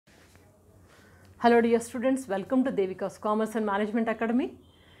Hello dear students, welcome to Devika's Commerce and Management Academy.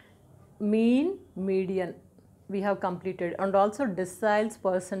 Mean, median we have completed, and also deciles,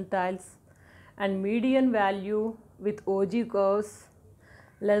 percentiles and median value with OG curves,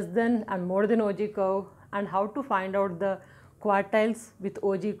 less than and more than OG curve, and how to find out the quartiles with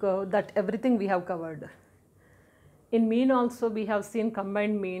OG curve, that everything we have covered. In mean also we have seen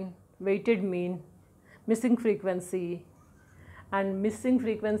combined mean, weighted mean, missing frequency, and missing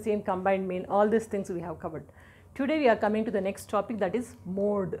frequency and combined mean, all these things we have covered. Today we are coming to the next topic, that is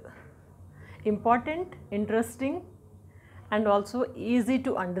mode. Important, interesting and also easy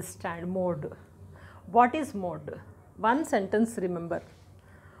to understand mode. What is mode? One sentence remember.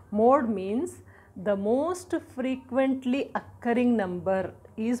 Mode means the most frequently occurring number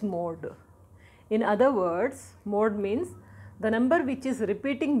is mode. In other words, mode means the number which is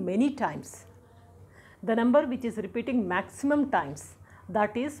repeating many times. The number which is repeating maximum times,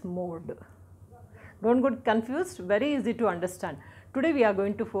 that is mode. Don't get confused, very easy to understand. Today we are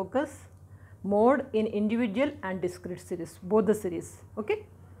going to focus mode in individual and discrete series, both the series, okay.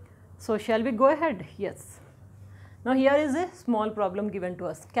 So shall we go ahead? Yes. Now here is a small problem given to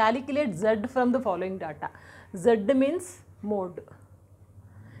us. Calculate Z from the following data. Z means mode.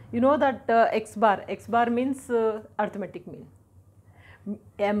 You know that X bar means arithmetic mean.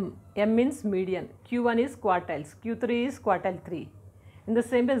 M means median, Q1 is quartiles, Q3 is quartile 3. In the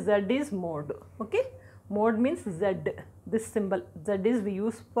same way Z is mode, okay. Mode means Z, this symbol Z is we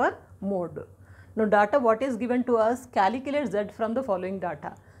use for mode. Now data what is given to us, calculate Z from the following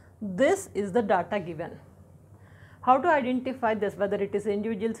data. This is the data given. How to identify this, whether it is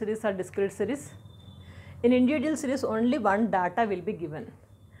individual series or discrete series? In individual series only one data will be given.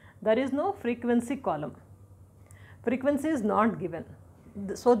 There is no frequency column. Frequency is not given.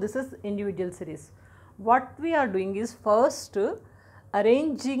 So this is individual series. What we are doing is first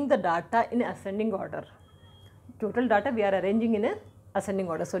arranging the data in ascending order. Total data we are arranging in a ascending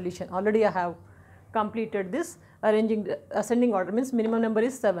order solution. Already I have completed this. Arranging the ascending order means minimum number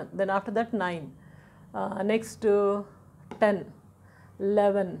is 7, then after that 9, next 10,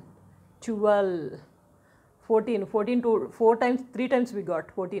 11, 12, 14 to 4 times, 3 times we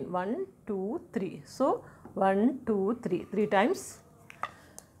got 14, 1, 2, 3. So 1, 2, 3, 3 times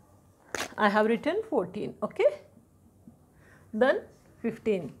I have written 14, okay. Then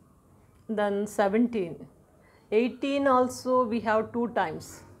 15, then 17, 18 also we have 2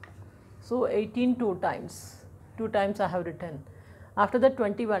 times. So 18 2 times I have written. After that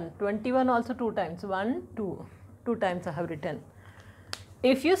 21 also 2 times, 1, 2 times I have written.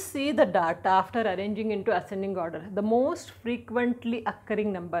 If you see the data after arranging into ascending order, the most frequently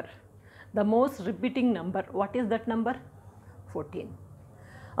occurring number, the most repeating number, what is that number? 14.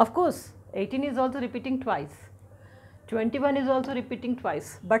 Of course, 18 is also repeating twice, 21 is also repeating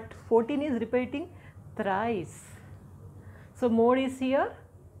twice, but 14 is repeating thrice. So mode is here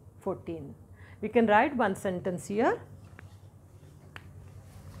 14. We can write one sentence here.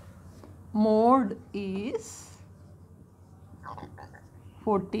 Mode is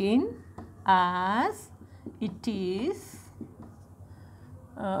 14 as it is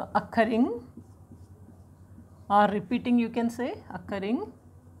occurring or repeating, you can say occurring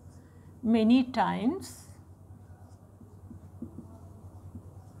many times,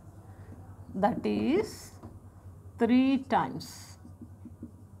 that is 3 times.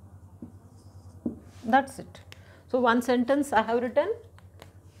 That's it. So one sentence I have written.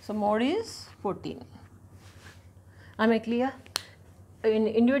 So mode is 14. Am I clear? In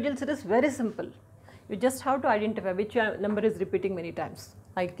individual series very simple. You just have to identify which number is repeating many times.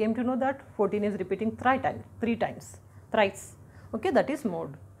 I came to know that 14 is repeating 3 times, thrice. Okay, that is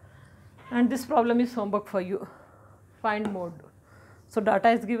mode. And this problem is homework for you. Find mode. So data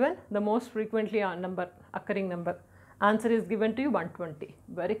is given, the most frequently occurring number. Answer is given to you 120.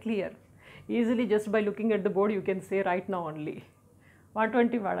 Very clear. Easily just by looking at the board you can say right now only.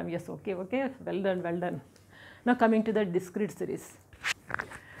 120 madam, yes, okay, well done. Now coming to the discrete series.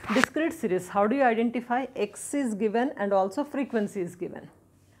 Discrete series, how do you identify? X is given and also frequency is given.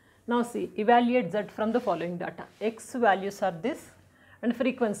 Now see, evaluate Z from the following data. X values are this and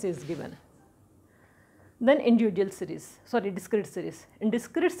frequency is given. Then individual series, discrete series. In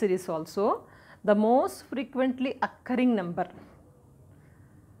discrete series also, the most frequently occurring number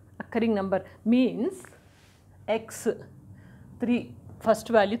means X, 3, first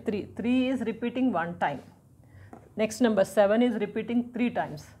value 3. 3 is repeating 1 time. Next number 7 is repeating 3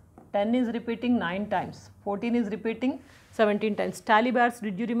 times. 10 is repeating 9 times. 14 is repeating 17 times. Tally bars,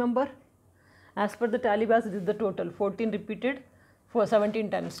 did you remember? As per the tally bars, this is the total. 14 repeated for 17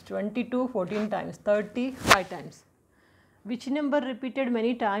 times. 22, 14 times. 30, 5 times. Which number repeated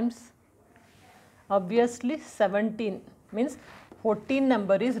many times? Obviously 17 means 14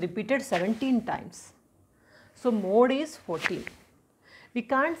 number is repeated 17 times. So mode is 14. We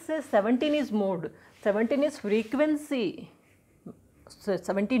can't say 17 is mode, 17 is frequency. So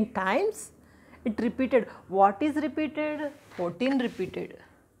 17 times it repeated. What is repeated? 14 repeated.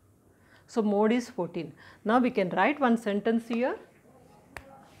 So mode is 14. Now we can write one sentence here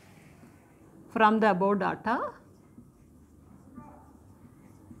from the above data.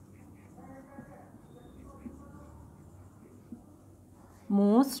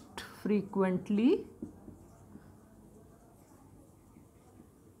 Most frequently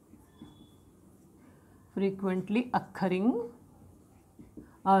occurring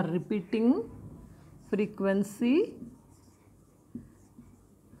or repeating frequency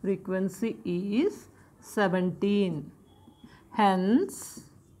is 17. Hence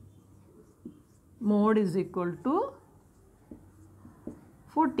mode is equal to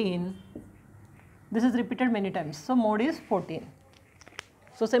 14. This is repeated many times, so mode is 14.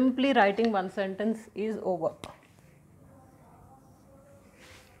 So simply writing one sentence is over.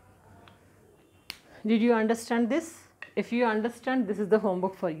 Did you understand this? If you understand, this is the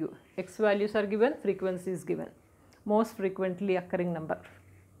homework for you. X values are given, frequency is given. Most frequently occurring number.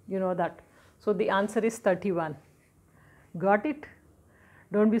 You know that. So the answer is 31. Got it?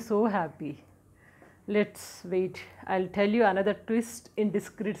 Don't be so happy. Let's wait. I'll tell you another twist in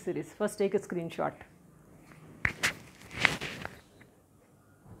discrete series. First take a screenshot.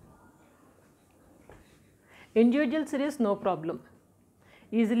 Individual series, no problem.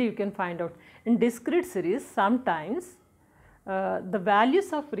 Easily you can find out. In discrete series, sometimes the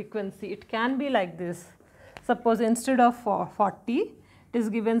values of frequency, it can be like this. Suppose instead of 40, it is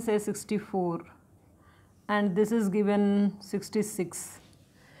given say 64 and this is given 66.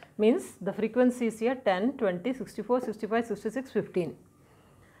 Means the frequency is here 10, 20, 64, 65, 66, 15.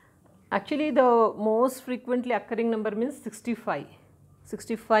 Actually the most frequently occurring number means 65.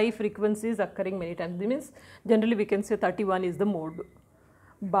 65 frequencies occurring many times. This means generally we can say 31 is the mode.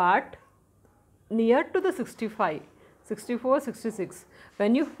 But near to the 65, 64, 66,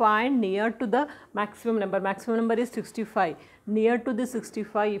 when you find near to the maximum number is 65, near to the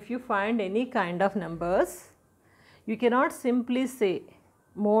 65, if you find any kind of numbers, you cannot simply say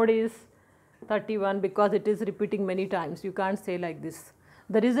mode is 31 because it is repeating many times. You can't say like this.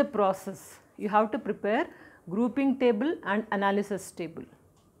 There is a process. You have to prepare grouping table and analysis table.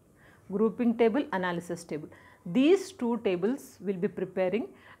 Grouping table, analysis table. These two tables will be preparing,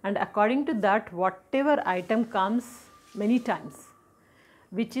 and according to that, whatever item comes many times,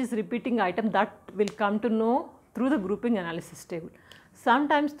 which is repeating item, that will come to know through the grouping analysis table.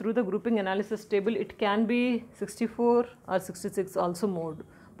 Sometimes through the grouping analysis table it can be 64 or 66 also mode.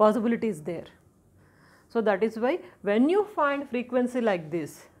 Possibility is there. So that is why when you find frequency like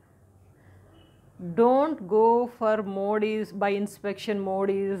this, don't go for mode is by inspection, mode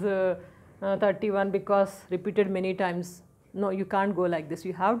is 31 because repeated many times. No, you can't go like this.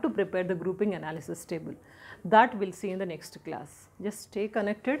 You have to prepare the grouping analysis table. That we'll see in the next class. Just stay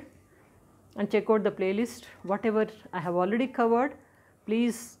connected and check out the playlist. Whatever I have already covered,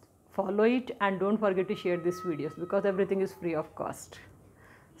 please follow it and don't forget to share these videos because everything is free of cost.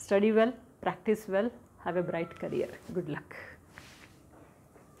 Study well, practice well, have a bright career. Good luck.